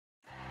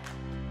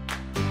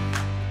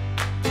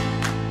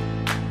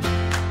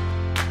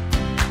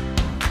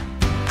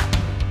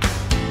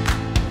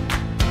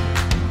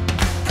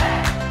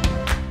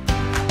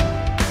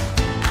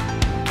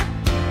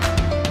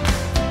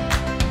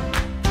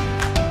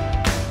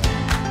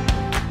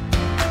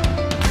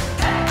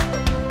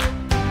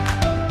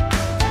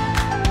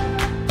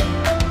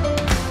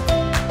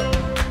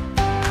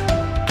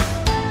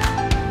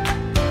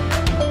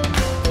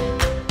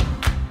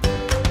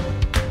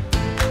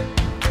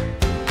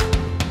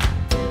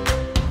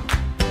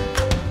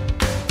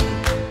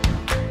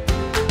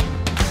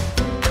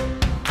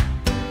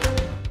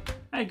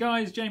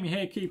guys, Jamie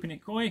here, keeping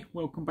it koi.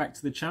 Welcome back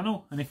to the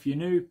channel, and if you're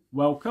new,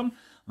 welcome.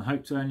 I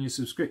hope to earn your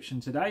subscription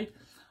today.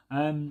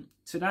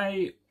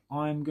 Today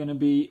I'm going to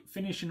be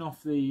finishing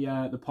off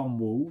the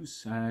pond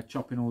walls,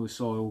 chopping all the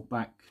soil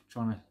back,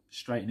 trying to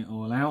straighten it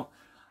all out,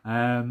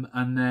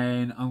 and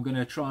then I'm going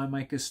to try and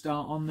make a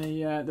start on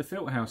the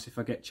filter house if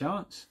I get a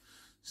chance.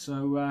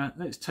 So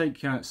let's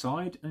take you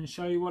outside and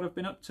show you what I've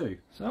been up to.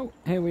 So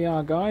here we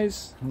are,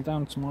 guys. I'm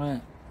down to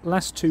my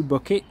last 2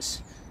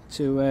 buckets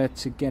to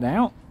get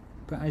out,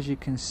 but as you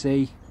can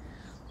see,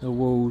 the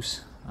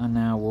walls are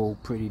now all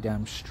pretty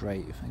damn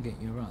straight. If I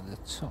get you right at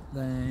the top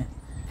there,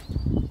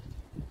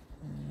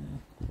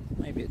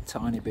 maybe a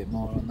tiny bit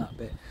more on that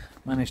bit.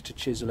 Managed to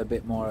chisel a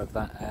bit more of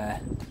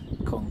that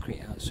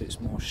concrete out so it's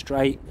more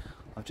straight.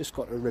 I've just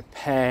got to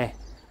repair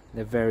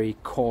the very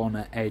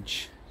corner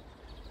edge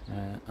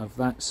of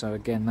that, so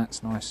again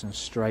that's nice and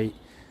straight,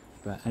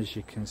 but as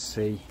you can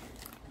see,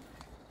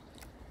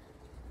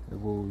 the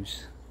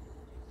walls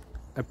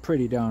are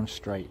pretty darn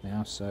straight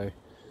now, so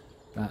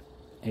that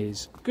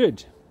is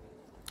good.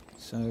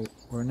 So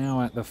we're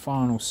now at the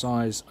final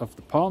size of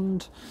the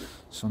pond,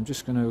 so I'm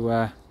just going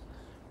to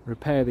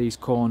repair these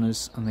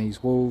corners and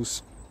these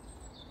walls,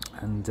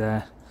 and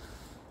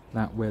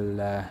that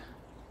will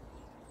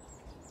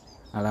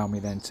allow me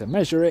then to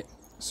measure it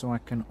so I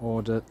can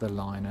order the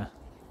liner.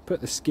 Put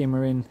the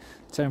skimmer in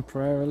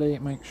temporarily,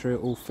 make sure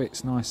it all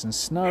fits nice and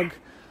snug,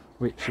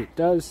 which it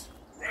does.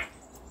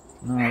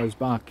 Nala's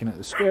barking at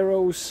the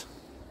squirrels.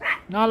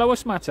 Nala,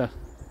 what's the matter?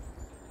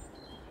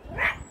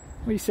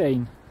 What are you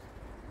saying?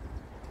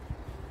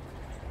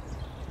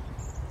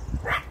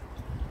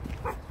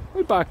 What are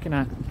you barking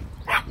at?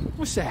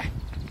 What's that?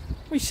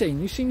 What are you saying?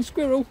 You seen a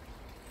squirrel?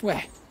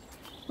 Where?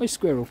 Where's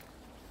squirrel?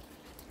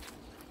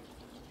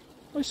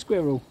 Where's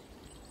squirrel?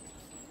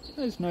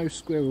 There's no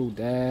squirrel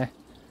there.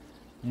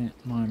 Yeah,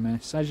 my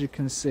mess. As you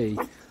can see,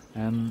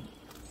 oh,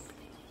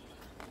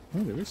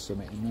 there is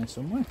something in there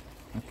somewhere.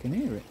 I can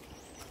hear it.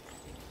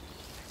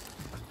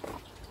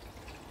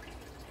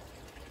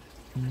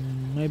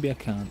 Maybe I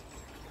can't.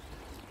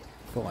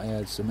 Thought I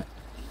heard something.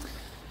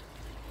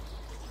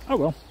 Oh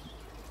well.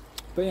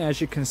 But yeah, as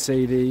you can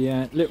see,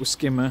 the little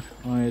skimmer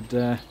I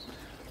had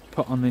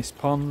put on this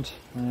pond,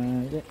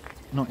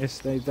 not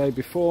yesterday, the day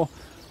before,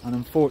 and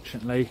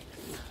unfortunately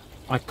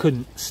I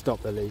couldn't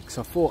stop the leaks.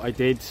 I thought I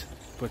did,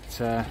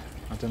 but I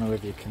don't know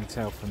if you can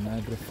tell from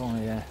there, but if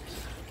I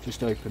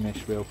just open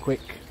this real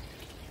quick,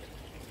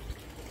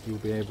 you'll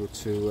be able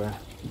to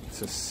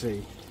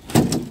see.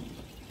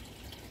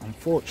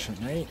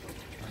 Unfortunately,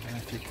 I don't know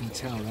if you can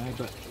tell there,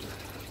 but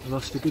I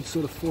lost a good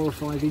sort of 4 or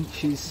 5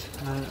 inches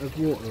of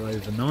water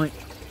overnight.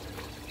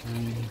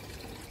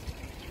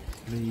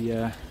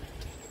 The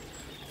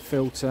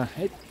filter,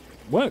 it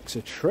works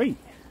a treat,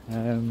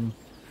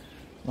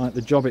 like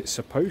the job it's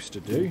supposed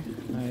to do.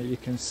 You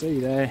can see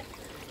there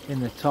in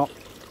the top,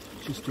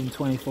 just in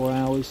 24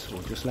 hours,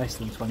 or just less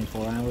than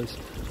 24 hours,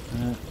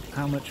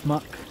 how much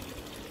muck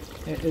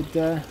it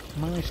had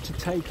managed to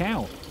take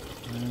out.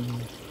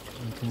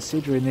 And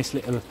considering this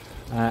little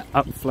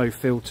upflow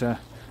filter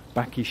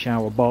backy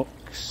shower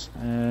box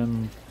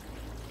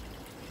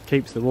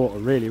keeps the water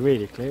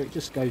really clear, it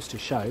just goes to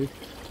show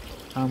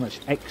how much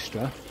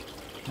extra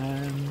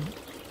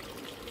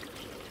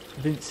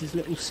Vince's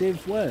little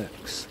sieve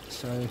works.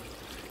 So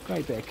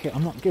great bit of kit.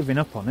 I'm not giving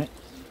up on it.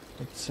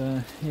 But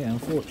yeah,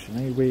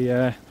 unfortunately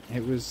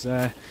it was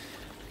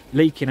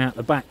leaking out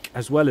the back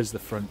as well as the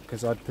front,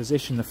 because I'd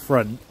positioned the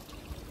front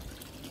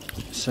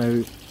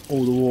so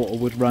all the water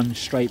would run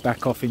straight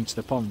back off into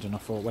the pond, and I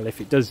thought, well,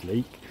 if it does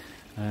leak,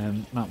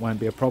 that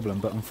won't be a problem.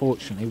 But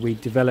unfortunately we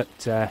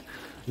developed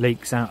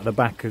leaks out of the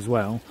back as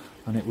well,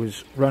 and it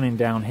was running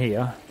down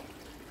here,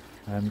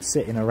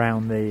 sitting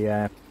around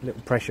the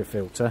little pressure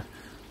filter,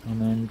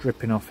 and then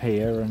dripping off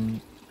here,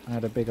 and I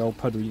had a big old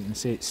puddle. You can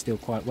see it's still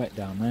quite wet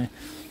down there.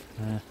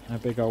 A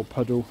big old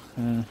puddle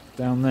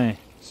down there,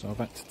 so I've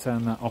had to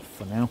turn that off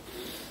for now,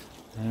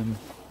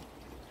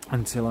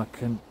 until I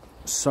can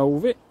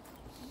solve it.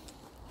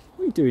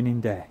 What are you doing in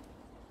there?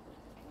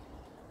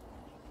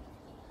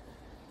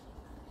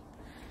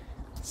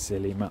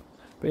 Silly mutt.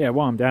 But yeah,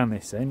 while I'm down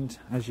this end,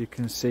 as you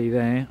can see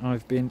there,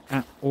 I've been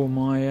at all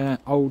my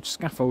old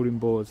scaffolding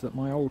boards that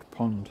my old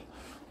pond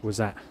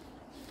was at,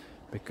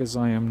 because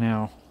I am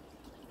now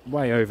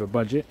way over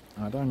budget.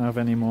 I don't have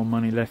any more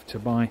money left to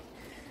buy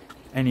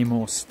any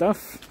more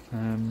stuff,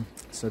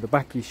 so the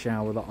backy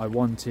shower that I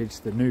wanted,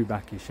 the new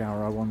backy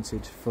shower I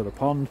wanted for the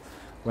pond,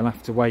 will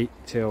have to wait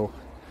till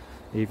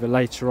either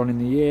later on in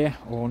the year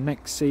or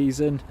next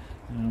season,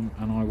 and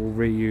I will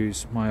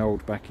reuse my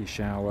old backy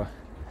shower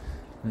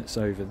that's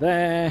over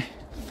there.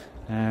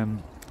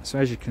 So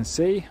as you can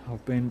see,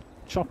 I've been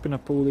chopping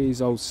up all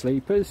these old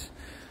sleepers,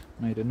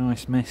 made a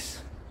nice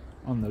mess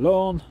on the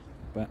lawn,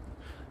 but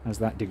as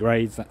that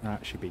degrades, that will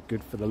actually be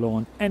good for the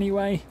lawn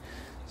anyway.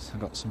 So I've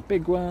got some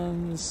big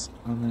ones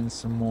and then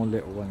some more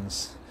little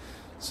ones.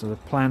 So the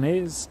plan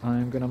is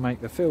I'm going to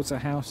make the filter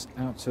house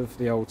out of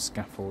the old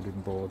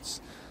scaffolding boards.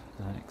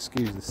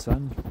 Excuse the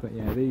sun, but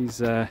yeah,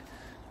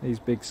 these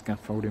big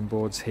scaffolding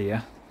boards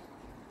here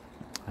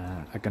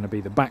are going to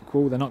be the back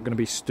wall. They're not going to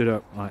be stood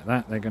up like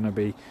that, they're going to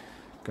be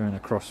going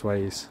across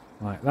ways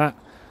like that.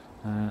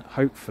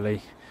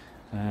 Hopefully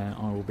I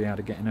will be able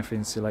to get enough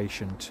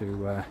insulation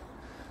to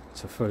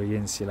fully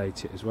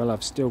insulate it as well.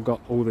 I've still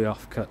got all the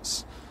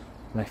offcuts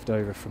left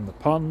over from the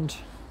pond.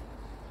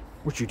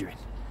 What you doing?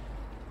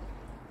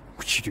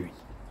 What you doing?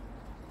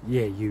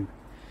 Yeah, you.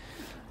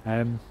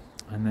 And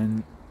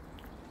then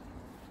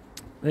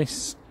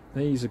these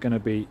are going to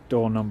be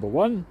door number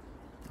 1.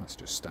 That's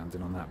just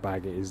standing on that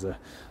bag, it is the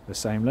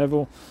same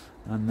level.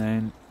 And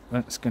then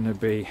that's going to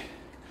be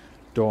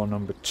door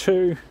number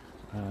 2.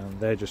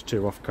 They're just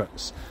 2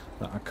 offcuts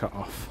that I cut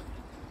off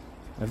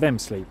of them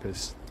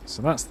sleepers.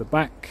 So that's the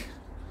back,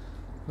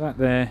 that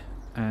there,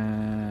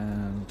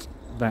 and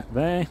that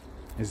there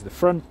is the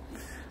front.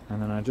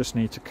 And then I just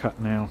need to cut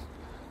now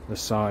the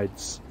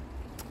sides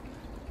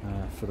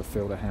for the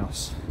filter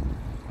house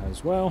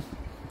as well.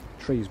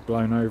 Trees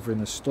blown over in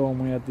the storm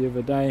we had the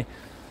other day.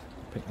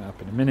 I'll pick that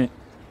up in a minute.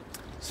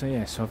 So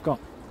yeah, so I've got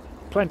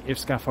plenty of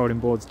scaffolding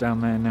boards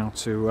down there now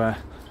to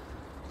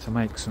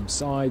make some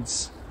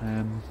sides.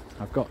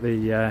 I've got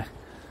the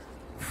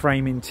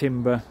framing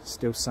timber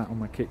still sat on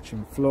my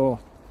kitchen floor,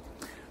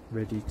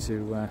 ready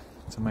to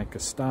make a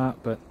start.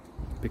 But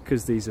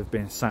because these have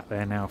been sat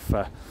there now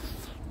for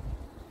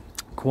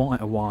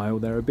quite a while,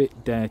 they're a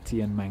bit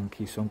dirty and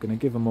manky, so I'm going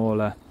to give them all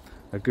a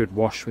good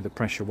wash with a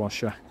pressure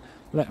washer,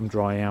 let them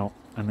dry out,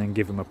 and then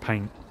give them a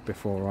paint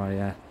before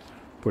I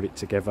put it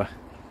together.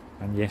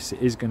 And yes, it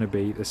is going to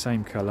be the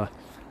same colour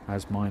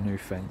as my new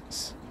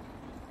fence.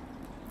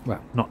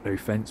 Well, not new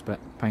fence, but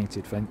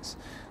painted fence.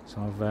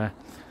 So I've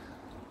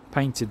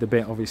painted the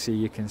bit, obviously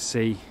you can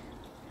see,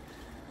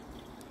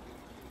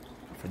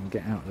 if I can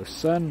get out of the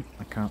sun,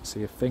 I can't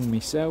see a thing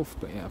myself,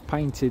 but yeah, I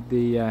painted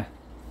the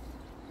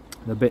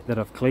bit that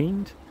I've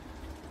cleaned.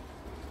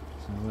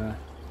 So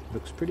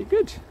looks pretty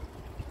good.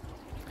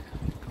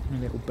 Got my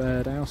little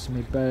bird house and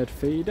my bird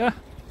feeder.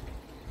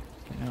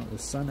 Get out of the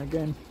sun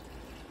again.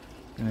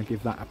 Going to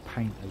give that a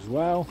paint as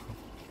well.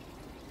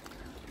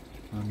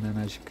 And then,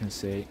 as you can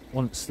see,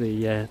 once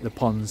the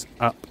pond's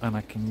up and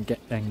I can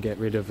get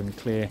rid of and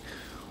clear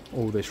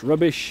all this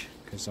rubbish,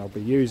 because I'll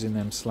be using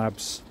them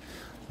slabs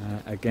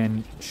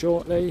again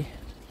shortly,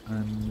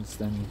 and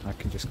then I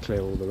can just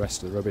clear all the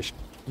rest of the rubbish,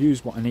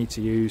 use what I need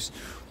to use.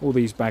 All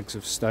these bags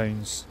of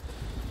stones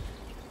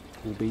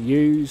will be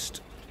used,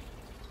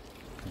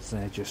 because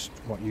they're just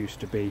what used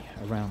to be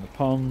around the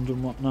pond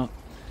and whatnot.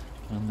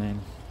 And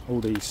then all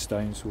these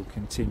stones will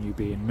continue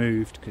being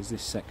moved, because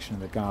this section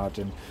of the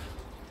garden,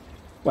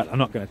 well, I'm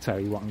not going to tell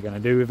you what I'm going to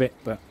do with it,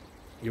 but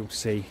you'll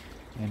see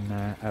in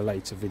a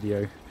later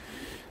video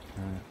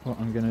what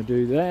I'm going to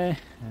do there.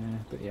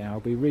 But yeah,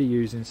 I'll be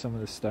reusing some of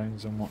the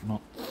stones and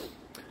whatnot.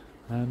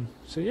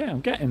 So yeah,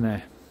 I'm getting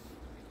there.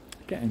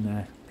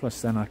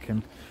 Plus then I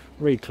can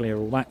re-clear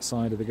all that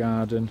side of the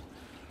garden,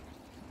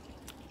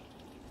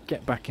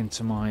 get back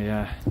into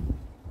my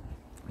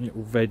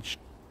little veg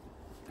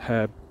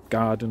herb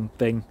garden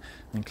thing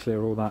and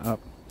clear all that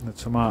up. The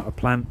tomato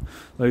plant,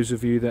 those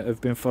of you that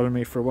have been following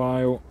me for a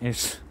while,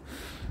 is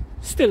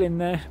still in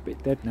there, a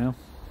bit dead now,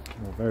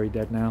 or very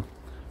dead now.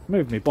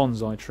 Moved my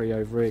bonsai tree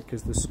over here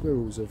because the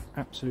squirrels have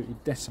absolutely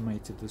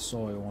decimated the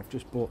soil. I've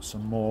just bought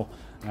some more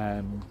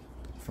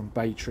from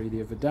Bay Tree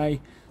the other day,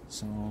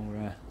 so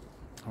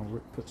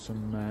I'll put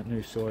some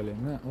new soil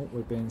in that. Oh,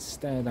 we're being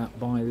stared at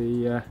by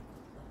the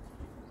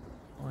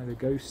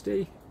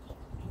ghostie,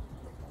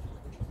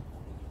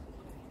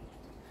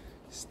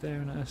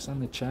 staring at us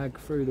and the chag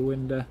through the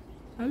window.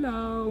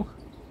 Hello.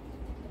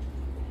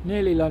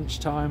 Nearly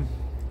lunchtime.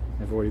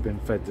 They've already been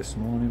fed this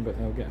morning, but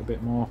they'll get a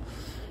bit more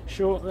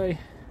shortly.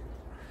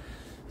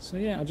 So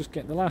yeah, I'll just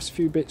get the last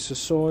few bits of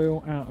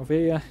soil out of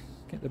here,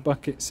 get the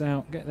buckets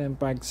out, get them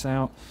bags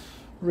out,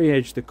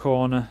 re-edge the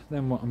corner.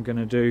 Then what I'm going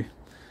to do,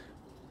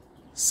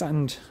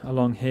 sand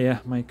along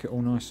here, make it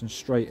all nice and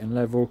straight and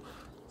level,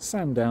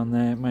 sand down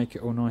there, make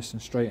it all nice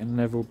and straight and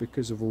level.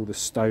 Because of all the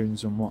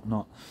stones and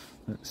whatnot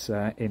that's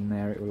in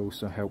there, it will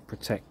also help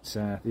protect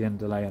the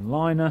underlay and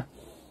liner.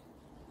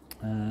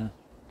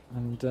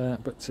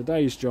 But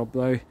today's job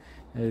though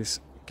is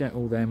get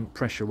all them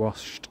pressure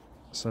washed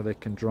so they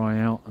can dry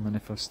out, and then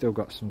if I've still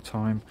got some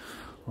time,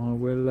 I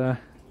will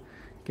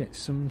get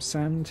some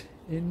sand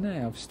in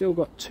there. I've still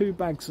got 2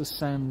 bags of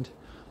sand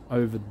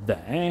over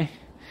there,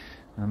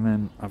 and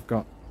then I've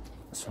got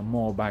some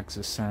more bags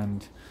of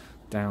sand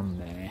down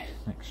there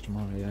next to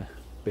my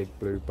big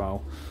blue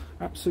bowl.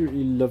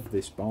 Absolutely love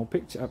this bowl.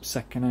 Picked it up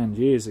second hand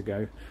years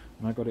ago,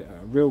 and I got it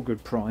at a real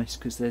good price,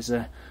 because there's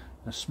a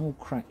small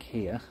crack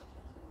here,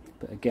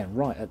 but again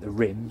right at the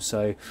rim,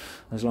 so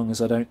as long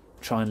as I don't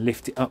try and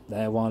lift it up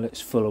there while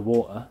it's full of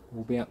water,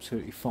 we'll be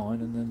absolutely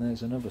fine. And then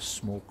there's another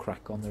small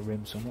crack on the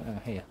rim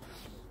somewhere here,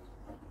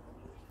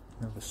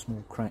 another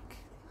small crack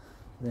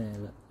there,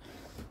 look.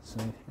 So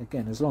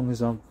again, as long as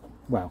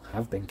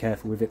have been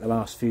careful with it the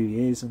last few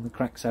years, and the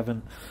cracks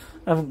haven't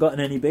gotten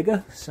any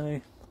bigger.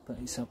 So, but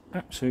it's an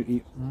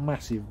absolutely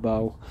massive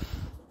bowl.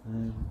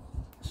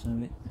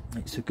 So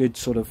it's a good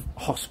sort of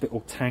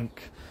hospital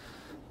tank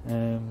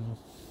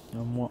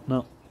and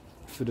whatnot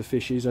for the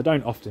fishes. I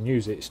don't often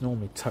use it, it's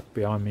normally tucked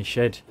behind my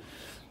shed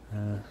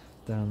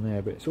down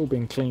there, but it's all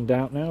been cleaned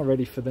out now,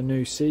 ready for the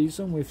new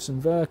season with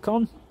some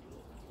Virkon.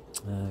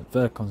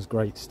 Virkon's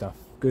great stuff,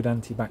 good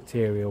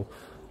antibacterial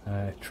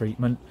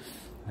treatment.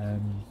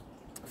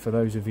 For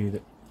those of you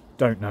that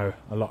don't know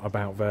a lot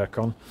about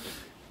Virkon,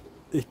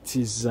 it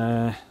is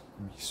let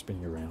me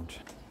spin you around.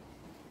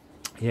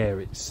 Yeah,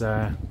 it's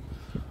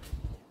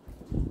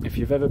if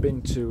you've ever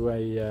been to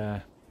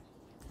a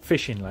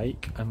fishing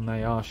lake and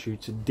they ask you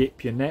to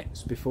dip your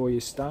nets before you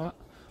start,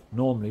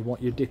 normally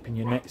what you're dipping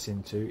your nets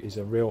into is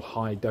a real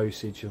high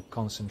dosage of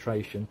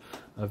concentration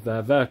of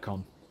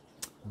Virkon,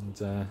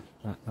 and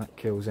that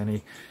kills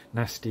any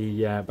nasty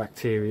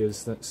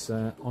bacterias that's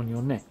on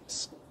your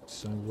nets.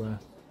 So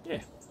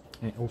yeah,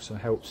 it also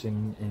helps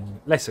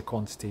in lesser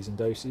quantities and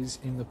doses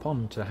in the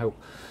pond to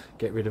help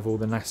get rid of all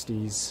the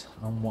nasties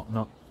and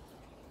whatnot.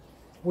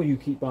 What do you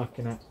keep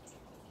barking at?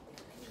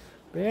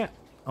 But yeah,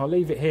 I'll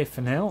leave it here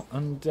for now,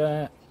 and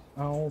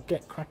I'll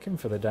get cracking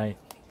for the day.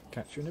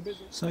 Catch you in a bit.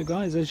 So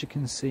guys, as you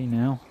can see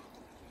now,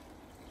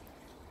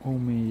 all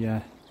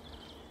my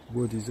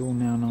wood is all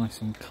now nice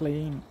and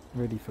clean,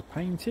 ready for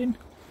painting.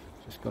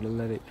 Just got to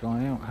let it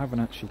dry out. I haven't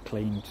actually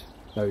cleaned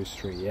those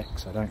three yet,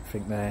 because I don't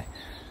think their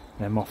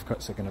moth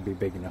cuts are going to be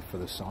big enough for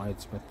the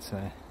sides,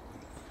 but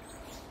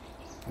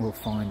we'll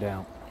find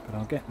out. But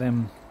I'll get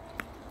them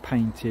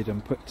painted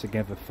and put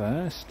together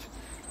first,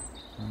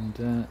 and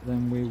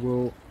then we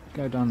will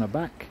go down the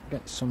back,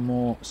 get some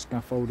more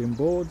scaffolding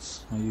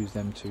boards. I use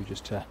them too,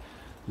 just to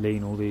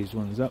lean all these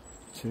ones up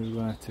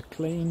to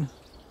clean.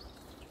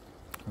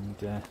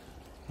 And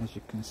as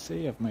you can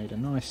see, I've made a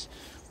nice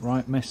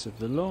right mess of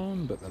the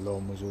lawn, but the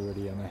lawn was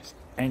already a mess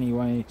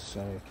anyway,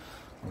 so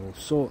I will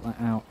sort that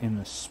out in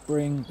the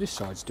spring. This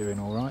side's doing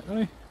alright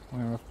though,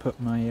 where I've put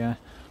my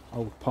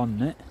old pond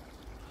net.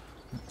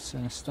 It's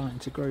starting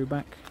to grow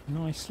back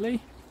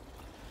nicely.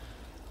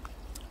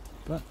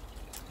 But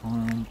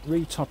I'm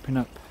re-topping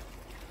up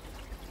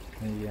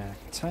the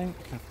tank.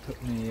 I've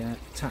put my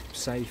tap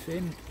safe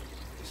in,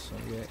 so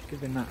yeah,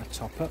 giving that a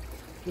top up.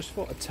 Just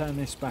thought I'd turn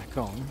this back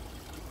on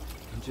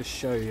and just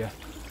show you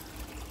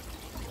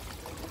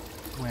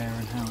where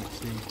and how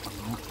it's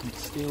leaking.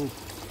 It's still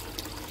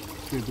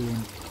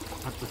dribbling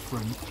at the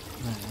front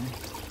there,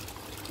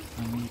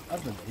 and the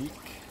other leak,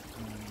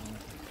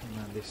 come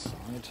around this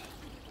side.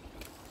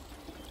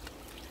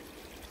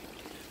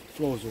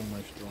 Floor's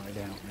almost dried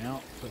out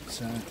now,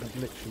 but I've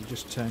literally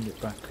just turned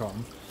it back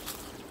on.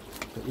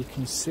 But you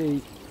can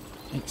see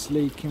it's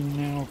leaking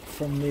now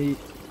from the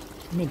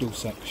middle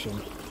section,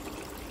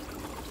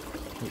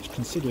 which,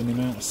 considering the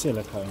amount of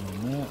silicone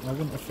in there, I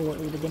wouldn't have thought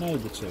it would have been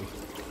able to.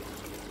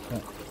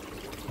 But,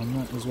 and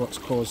that is what's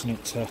causing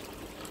it to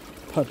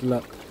puddle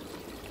up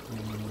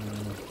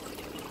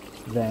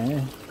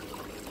there,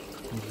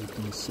 as you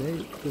can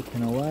see,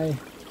 dripping away,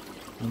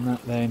 and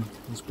that then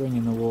is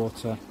bringing the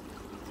water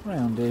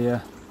round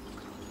here,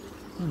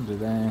 under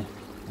there,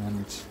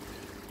 and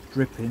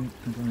dripping.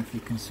 I don't know if you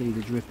can see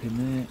the dripping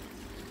there,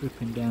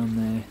 dripping down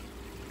there.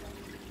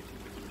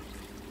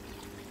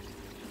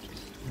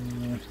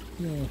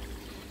 Yeah,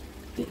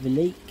 bit of a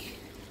leak,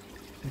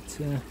 but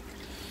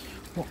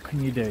what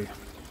can you do?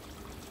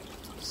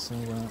 So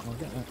I'll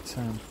get that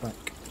turned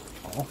back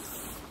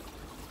off,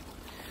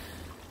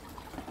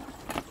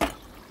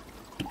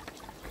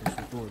 because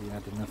we've already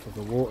had enough of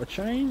a water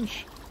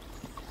change.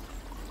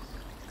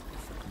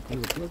 Pull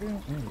the plug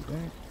out, there we go.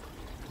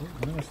 Oh,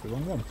 no, that's the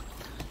wrong one.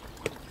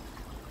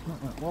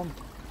 Not that one.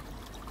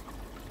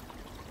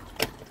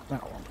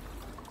 That one.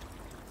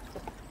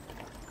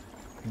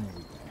 There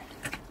we go.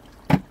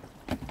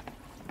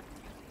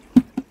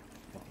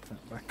 Lock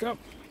that back up.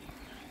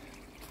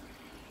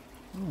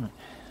 Right.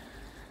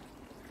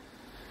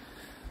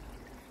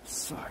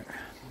 So,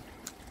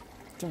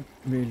 don't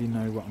really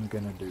know what I'm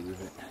going to do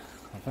with it.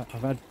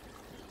 I've had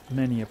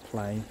many a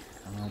play,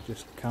 and I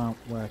just can't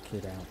work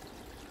it out.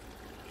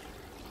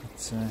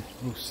 But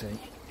we'll see.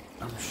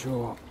 I'm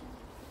sure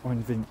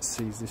when Vince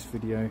sees this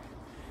video,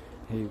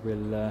 he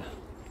will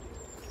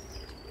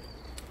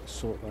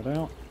sort that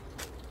out.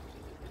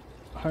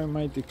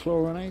 Homemade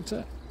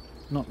dechlorinator,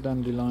 not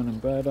dandelion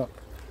and burdock,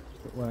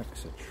 but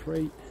works a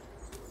treat.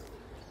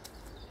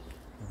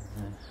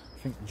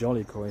 I think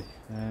Jollycoy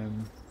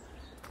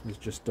has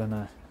just done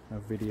a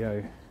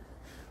video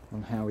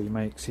on how he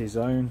makes his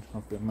own.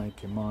 I've been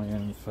making my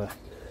own for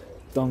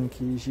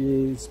donkey's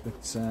years,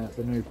 but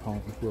the new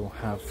pond will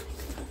have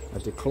a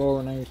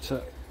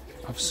dechlorinator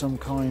of some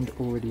kind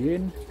already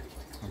in.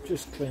 I've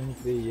just cleaned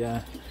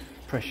the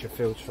pressure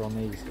filter on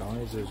these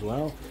guys as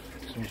well,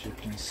 so as you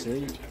can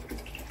see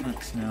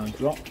that's now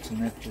dropped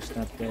and they've just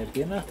had their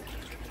dinner,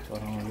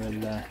 but I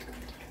will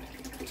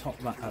top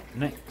that up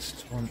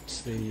next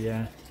once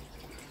the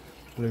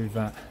blue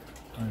vat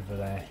over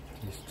there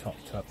is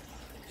topped up.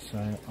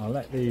 So I'll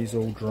let these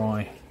all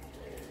dry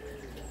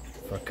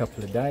for a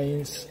couple of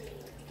days.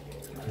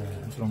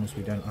 As long as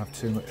we don't have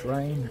too much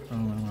rain,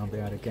 I'll be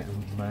able to get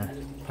them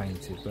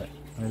painted, but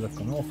they look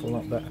an awful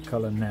lot better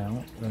colour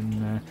now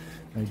than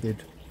they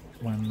did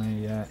when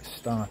they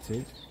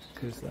started,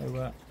 because they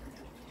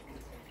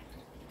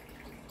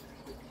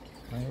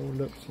all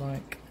looked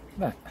like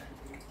that.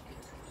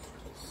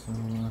 So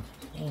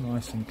all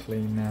nice and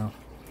clean now,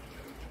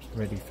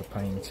 ready for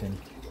painting.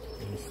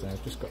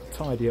 Just got to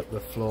tidy up the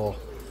floor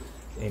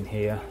in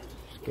here,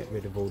 just get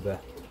rid of all the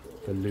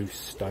loose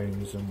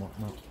stones and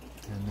whatnot,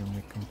 and then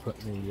we can put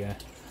the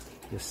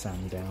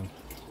sand down.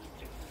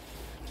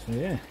 So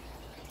yeah,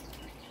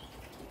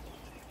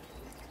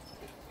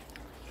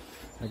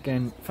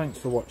 again, thanks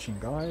for watching,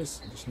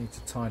 guys. I just need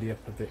to tidy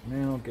up a bit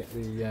now, get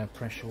the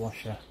pressure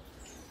washer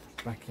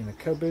back in the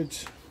cupboard,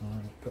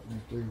 put my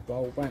blue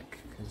bowl back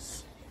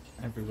because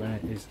everywhere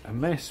is a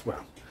mess.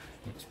 Well,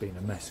 it's been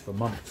a mess for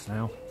months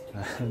now.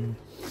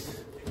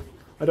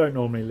 I don't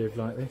normally live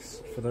like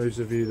this. For those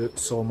of you that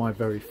saw my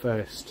very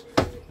first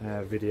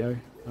video,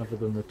 other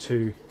than the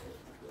 2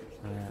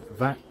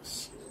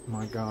 vats,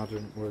 my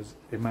garden was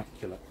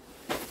immaculate.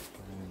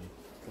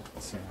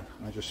 But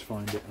I just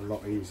find it a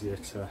lot easier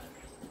to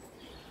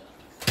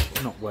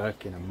not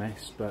work in a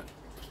mess, but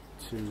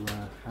to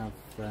have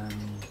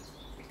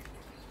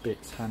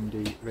bits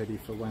handy, ready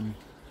for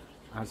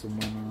as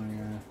and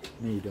when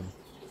I need them.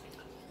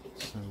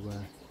 So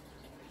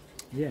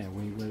yeah,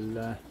 we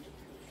will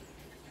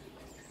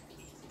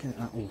get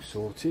that all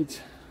sorted,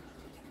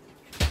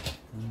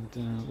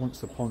 and once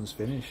the pond's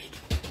finished,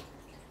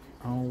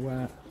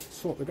 I'll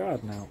sort the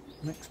garden out.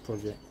 Next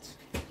project.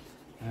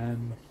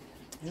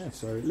 Yeah,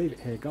 so leave it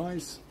here,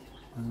 guys.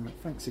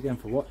 Thanks again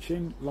for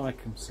watching.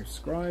 Like and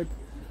subscribe,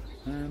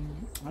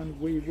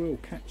 and we will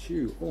catch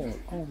you all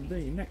on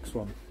the next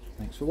one.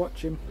 Thanks for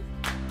watching.